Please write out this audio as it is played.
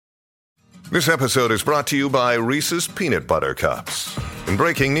This episode is brought to you by Reese's Peanut Butter Cups. In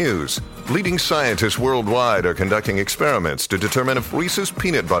breaking news, leading scientists worldwide are conducting experiments to determine if Reese's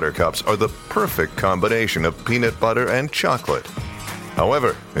Peanut Butter Cups are the perfect combination of peanut butter and chocolate.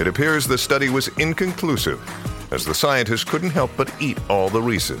 However, it appears the study was inconclusive, as the scientists couldn't help but eat all the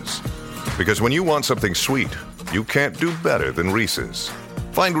Reese's. Because when you want something sweet, you can't do better than Reese's.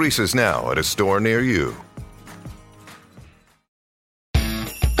 Find Reese's now at a store near you.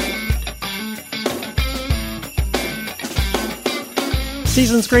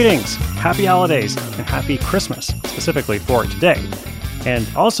 Season's greetings, happy holidays, and happy Christmas, specifically for today. And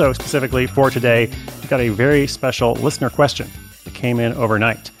also specifically for today, we've got a very special listener question that came in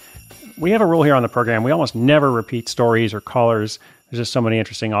overnight. We have a rule here on the program. We almost never repeat stories or callers. There's just so many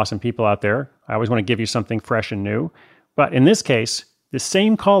interesting, awesome people out there. I always want to give you something fresh and new. But in this case, the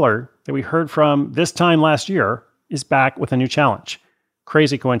same caller that we heard from this time last year is back with a new challenge.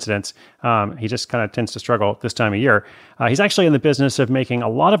 Crazy coincidence. He just kind of tends to struggle this time of year. He's actually in the business of making a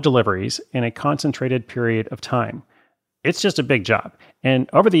lot of deliveries in a concentrated period of time. It's just a big job. And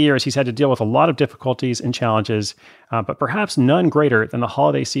over the years, he's had to deal with a lot of difficulties and challenges, but perhaps none greater than the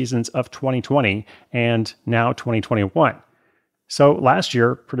holiday seasons of 2020 and now 2021. So last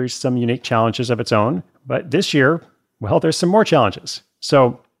year produced some unique challenges of its own, but this year, well, there's some more challenges.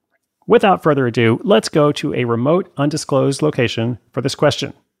 So without further ado, let's go to a remote, undisclosed location for this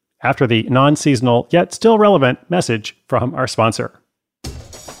question, after the non-seasonal, yet still relevant message from our sponsor.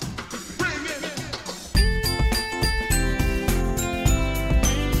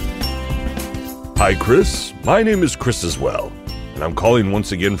 Hi, Chris. My name is Chris as well, and I'm calling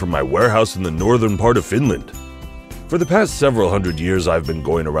once again from my warehouse in the northern part of Finland. For the past several hundred years, I've been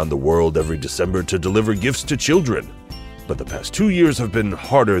going around the world every December to deliver gifts to children. But the past 2 years have been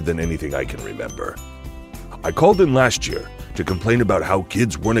harder than anything I can remember. I called in last year to complain about how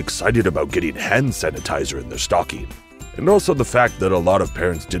kids weren't excited about getting hand sanitizer in their stocking, and also the fact that a lot of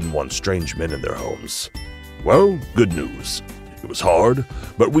parents didn't want strange men in their homes. Well, good news. It was hard,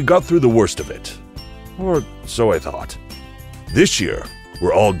 but we got through the worst of it. Or so I thought. This year,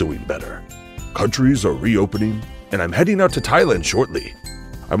 we're all doing better. Countries are reopening, and I'm heading out to Thailand shortly.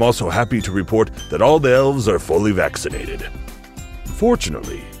 I'm also happy to report that all the elves are fully vaccinated.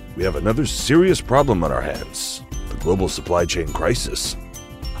 Fortunately, we have another serious problem on our hands, the global supply chain crisis.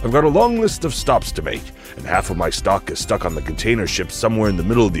 I've got a long list of stops to make, and half of my stock is stuck on the container ship somewhere in the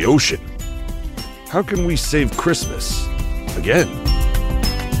middle of the ocean. How can we save Christmas? Again.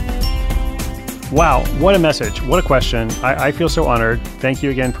 Wow, what a message. What a question. I feel so honored. Thank you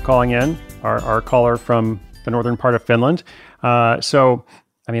again for calling in, our caller from the northern part of Finland.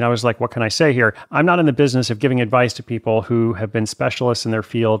 I was like, what can I say here? I'm not in the business of giving advice to people who have been specialists in their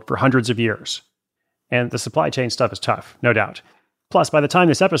field for hundreds of years. And the supply chain stuff is tough, no doubt. Plus, by the time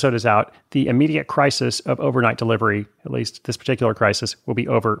this episode is out, the immediate crisis of overnight delivery, at least this particular crisis, will be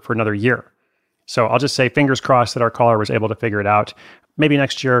over for another year. So I'll just say fingers crossed that our caller was able to figure it out. Maybe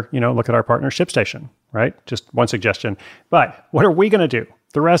next year, look at our partner ShipStation, right? Just one suggestion. But what are we going to do?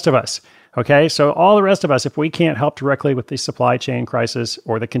 The rest of us. Okay, so all the rest of us, if we can't help directly with the supply chain crisis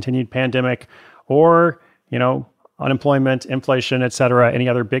or the continued pandemic or, unemployment, inflation, et cetera, any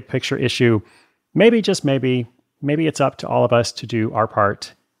other big picture issue, maybe, just maybe it's up to all of us to do our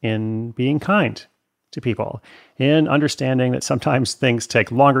part in being kind to people, in understanding that sometimes things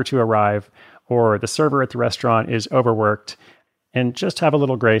take longer to arrive or the server at the restaurant is overworked, and just have a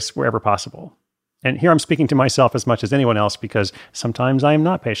little grace wherever possible. And here I'm speaking to myself as much as anyone else because sometimes I am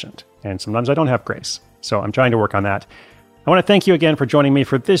not patient and sometimes I don't have grace. So I'm trying to work on that. I want to thank you again for joining me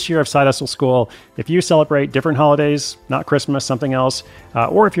for this year of Side Hustle School. If you celebrate different holidays, not Christmas, something else,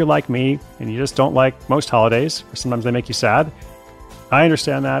 or if you're like me and you just don't like most holidays, or sometimes they make you sad, I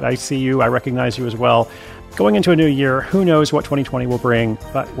understand that. I see you. I recognize you as well. Going into a new year, who knows what 2020 will bring,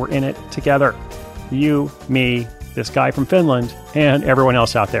 but we're in it together. You, me, this guy from Finland, and everyone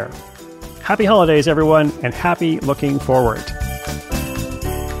else out there. Happy holidays, everyone, and happy looking forward.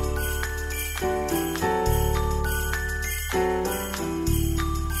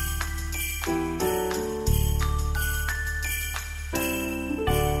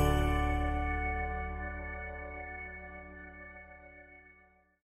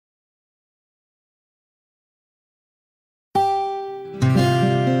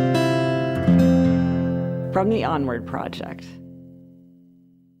 From the Onward Project.